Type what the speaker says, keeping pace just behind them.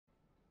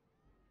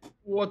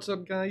What's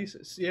up, guys?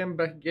 CM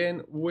back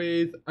again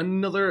with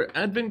another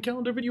advent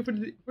calendar video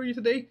for you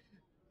today.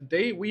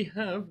 Today we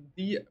have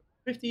the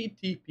 50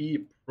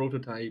 TP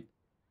prototype.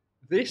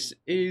 This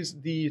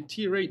is the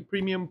tier 8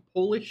 premium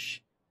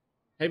Polish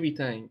heavy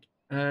tank,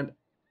 and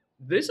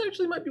this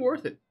actually might be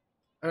worth it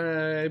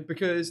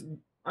because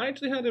I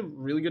actually had a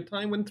really good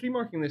time when 3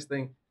 marking this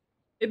thing.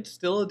 It's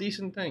still a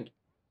decent tank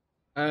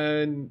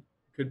and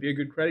could be a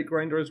good credit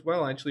grinder as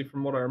well, actually,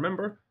 from what I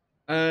remember.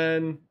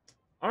 And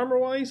armor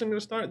wise, I'm going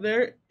to start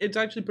there. It's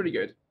actually pretty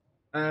good.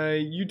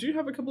 You do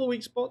have a couple of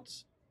weak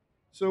spots.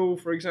 So,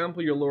 for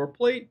example, your lower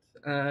plate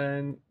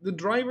and the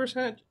driver's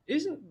hatch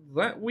isn't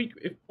that weak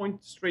if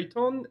pointed straight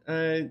on.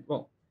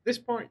 Well, this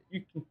part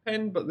you can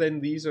pen, but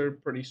then these are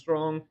pretty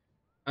strong.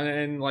 And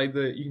then, like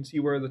you can see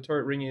where the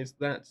turret ring is.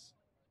 That's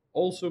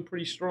also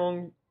pretty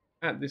strong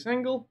at this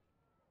angle.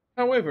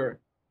 However,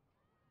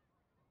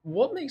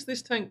 what makes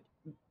this tank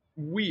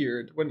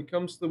weird when it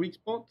comes to the weak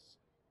spots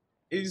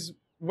is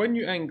when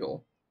you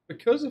angle.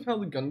 Because of how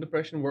the gun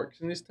depression works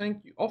in this tank,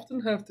 you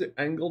often have to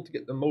angle to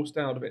get the most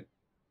out of it.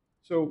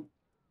 So,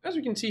 as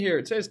we can see here,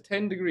 it says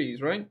 10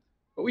 degrees, right?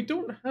 But we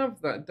don't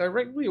have that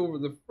directly over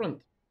the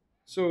front.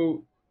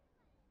 So,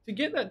 to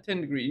get that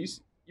 10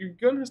 degrees, your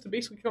gun has to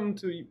basically come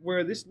to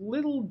where this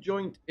little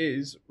joint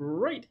is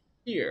right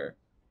here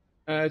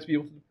to be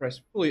able to depress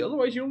fully.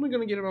 Otherwise, you're only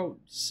going to get about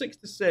 6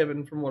 to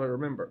 7 from what I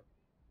remember.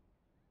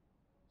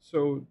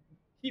 So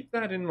keep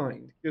that in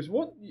mind, because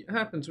what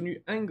happens when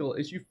you angle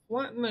is you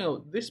flatten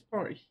out this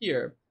part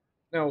here.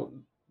 Now,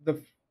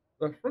 the,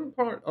 the front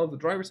part of the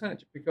driver's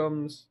hatch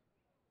becomes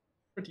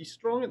pretty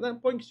strong at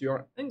that point because you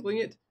are angling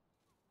it,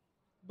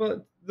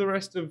 but the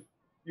rest of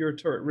your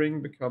turret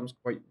ring becomes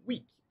quite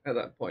weak at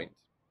that point.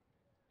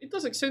 It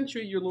does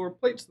accentuate your lower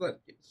plate, so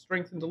that gets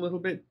strengthened a little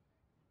bit.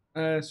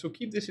 So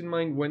keep this in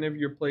mind whenever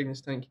you're playing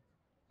this tank.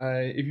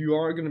 If you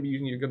are going to be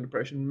using your gun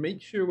depression,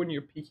 make sure when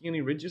you're peeking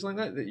any ridges like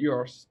that you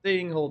are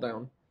staying hull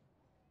down.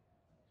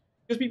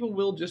 Because people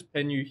will just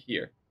pen you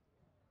here.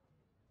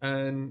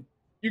 And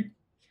you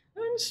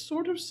can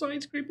sort of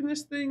side scraping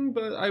this thing,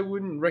 but I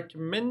wouldn't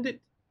recommend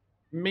it.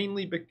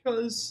 Mainly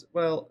because,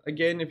 well,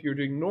 again, if you're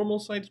doing normal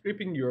side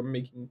scraping, you're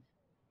making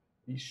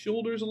these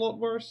shoulders a lot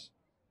worse.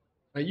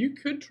 You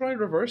could try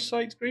reverse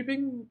side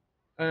scraping,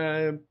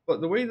 but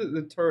the way that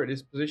the turret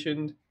is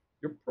positioned,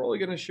 you're probably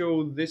going to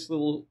show this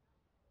little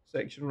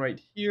section right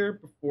here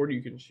before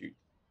you can shoot.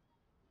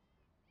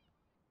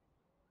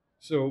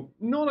 So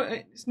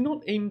it's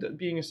not aimed at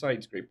being a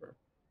side scraper.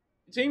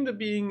 It's aimed at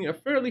being a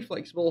fairly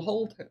flexible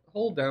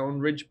hull down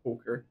ridge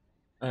poker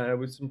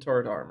with some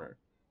turret armor.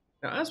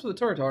 Now, as for the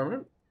turret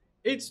armor,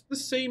 it's the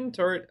same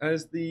turret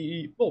as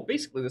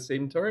basically the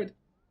same turret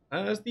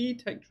as the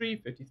Tech Tree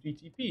 53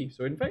 TP.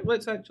 So in fact,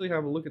 let's actually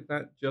have a look at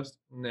that just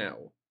now.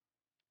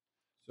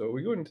 So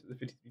we go into the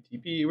 53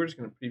 TP, we're just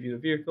going to preview the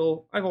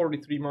vehicle. I've already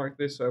 3-marked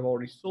this, so I've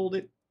already sold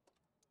it.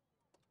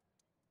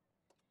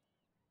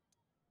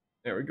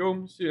 There we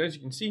go. So as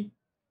you can see,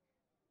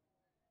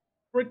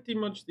 pretty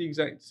much the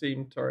exact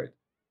same turret.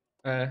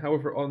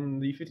 However, on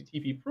the 50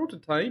 TP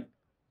prototype,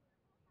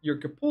 your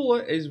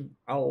cupola is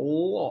a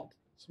lot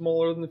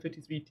smaller than the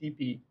 53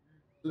 TP.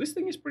 So this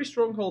thing is pretty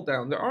strong hull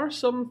down. There are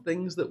some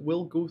things that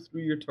will go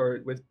through your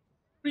turret with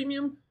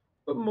premium,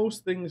 but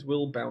most things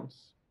will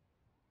bounce.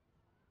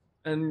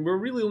 And we're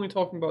really only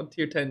talking about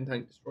tier 10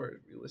 tank destroyers,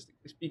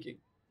 realistically speaking.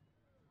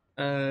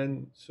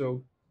 And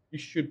so you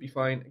should be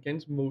fine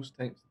against most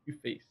tanks that you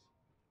face.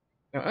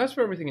 Now, as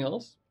for everything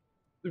else,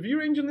 the view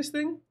range on this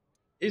thing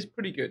is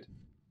pretty good.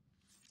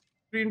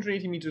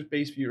 380 meters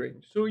base view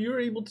range. So you're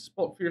able to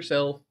spot for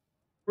yourself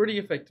pretty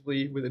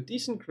effectively with a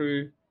decent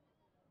crew,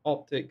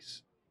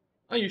 optics.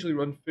 I usually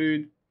run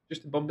food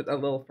just to bump it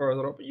that little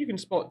further up, but you can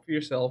spot for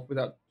yourself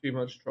without too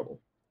much trouble.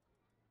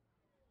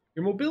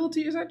 Your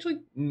mobility is actually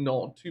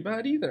not too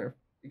bad either.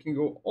 It can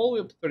go all the way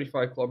up to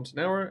 35 kilometers an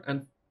hour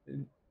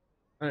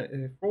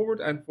and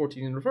forward and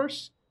 14 in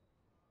reverse.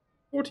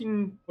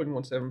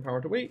 14.17 power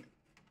to weight,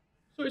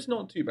 so it's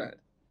not too bad.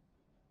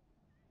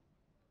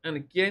 And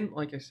again,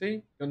 like I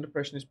say, gun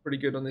depression is pretty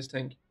good on this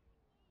tank.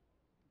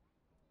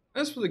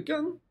 As for the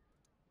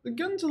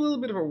gun's a little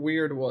bit of a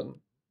weird one.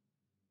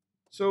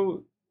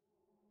 So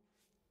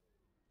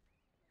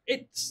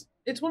it's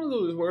one of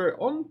those where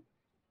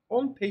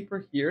on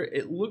paper here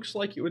it looks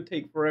like it would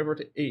take forever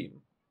to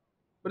aim.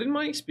 But in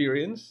my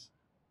experience,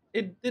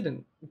 it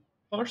didn't.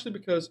 Partially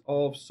because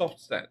of soft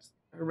stats.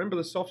 I think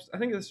the soft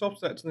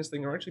stats on this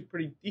thing are actually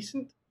pretty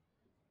decent.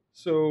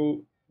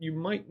 So you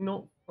might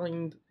not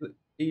find that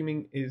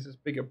aiming is as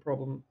big a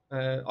problem.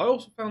 I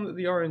also found that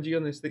the RNG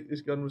on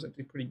this gun was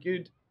actually pretty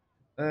good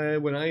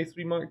when I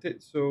 3-marked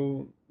it.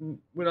 So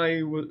when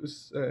I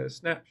was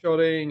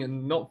snapshotting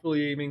and not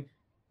fully aiming,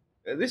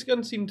 this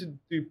gun seemed to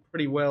do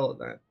pretty well at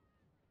that.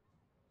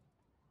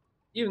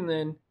 Even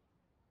then,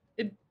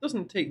 it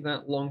doesn't take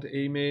that long to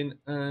aim in,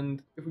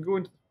 and if we go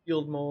into the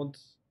field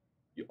mods,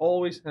 you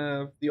always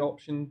have the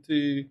option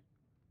to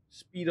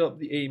speed up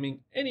the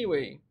aiming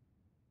anyway,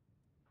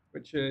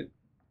 which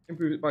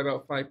improves it by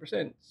about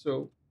 5%,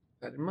 so keep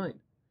that in mind.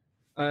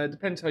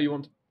 Depends how you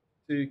want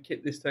to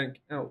kit this tank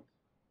out.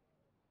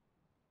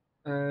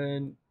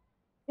 And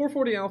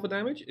 440 alpha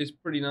damage is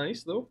pretty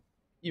nice though,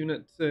 even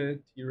at tier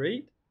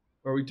 8,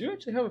 where we do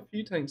actually have a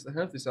few tanks that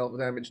have this alpha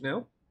damage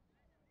now.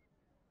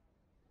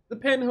 The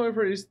pen,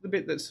 however, is the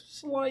bit that's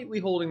slightly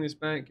holding this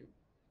back.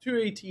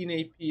 218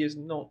 AP is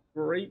not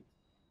great,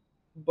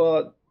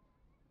 but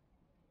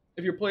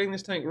if you're playing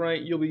this tank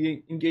right, you'll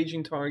be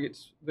engaging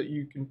targets that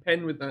you can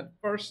pen with that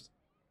first,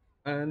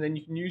 and then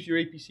you can use your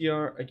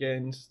APCR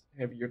against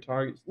heavier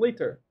targets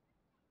later.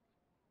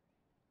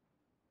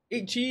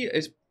 HE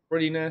is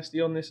pretty nasty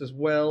on this as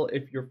well.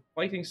 If you're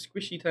fighting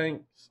squishy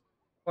tanks,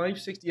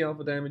 560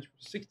 alpha damage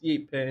for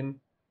 68 pen.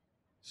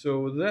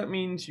 So that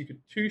means you could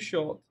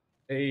two-shot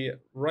a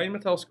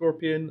Rheinmetall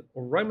Scorpion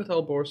or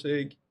Rheinmetall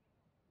Borsig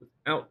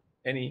without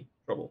any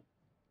trouble.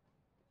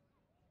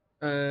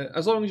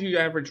 As long as you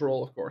average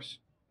roll, of course.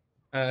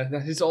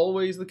 That is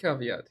always the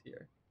caveat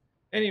here.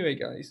 Anyway,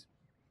 guys,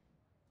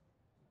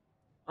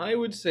 I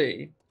would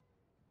say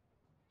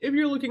if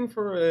you're looking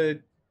for a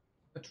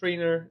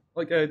trainer,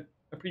 like a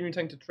premium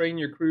tank to train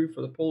your crew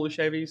for the Polish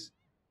heavies,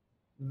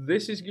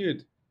 this is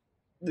good.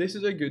 This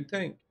is a good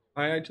tank.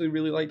 I actually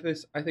really like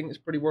this. I think it's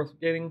pretty worth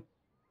getting,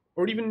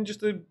 or even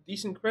just a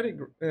decent credit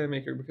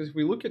maker, because if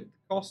we look at the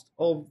cost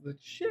of the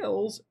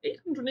shells,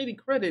 880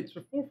 credits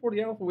for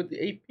 440 alpha with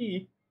the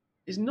AP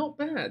is not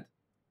bad.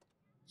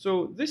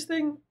 So this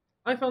thing,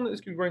 I found that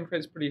this could grind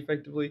credits pretty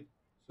effectively.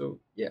 So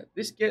yeah,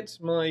 this gets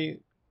my,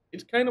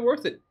 it's kind of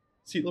worth it,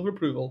 seal of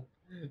approval.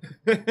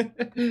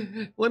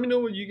 Let me know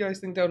what you guys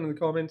think down in the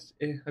comments.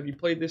 Have you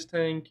played this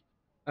tank?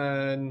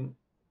 And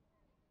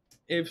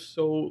if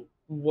so,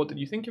 what did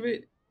you think of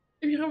it?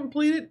 If you haven't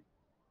played it,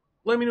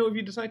 let me know if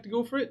you decide to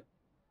go for it.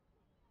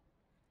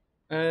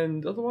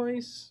 And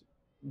otherwise,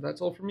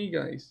 that's all from me,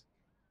 guys.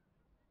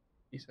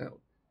 Peace out.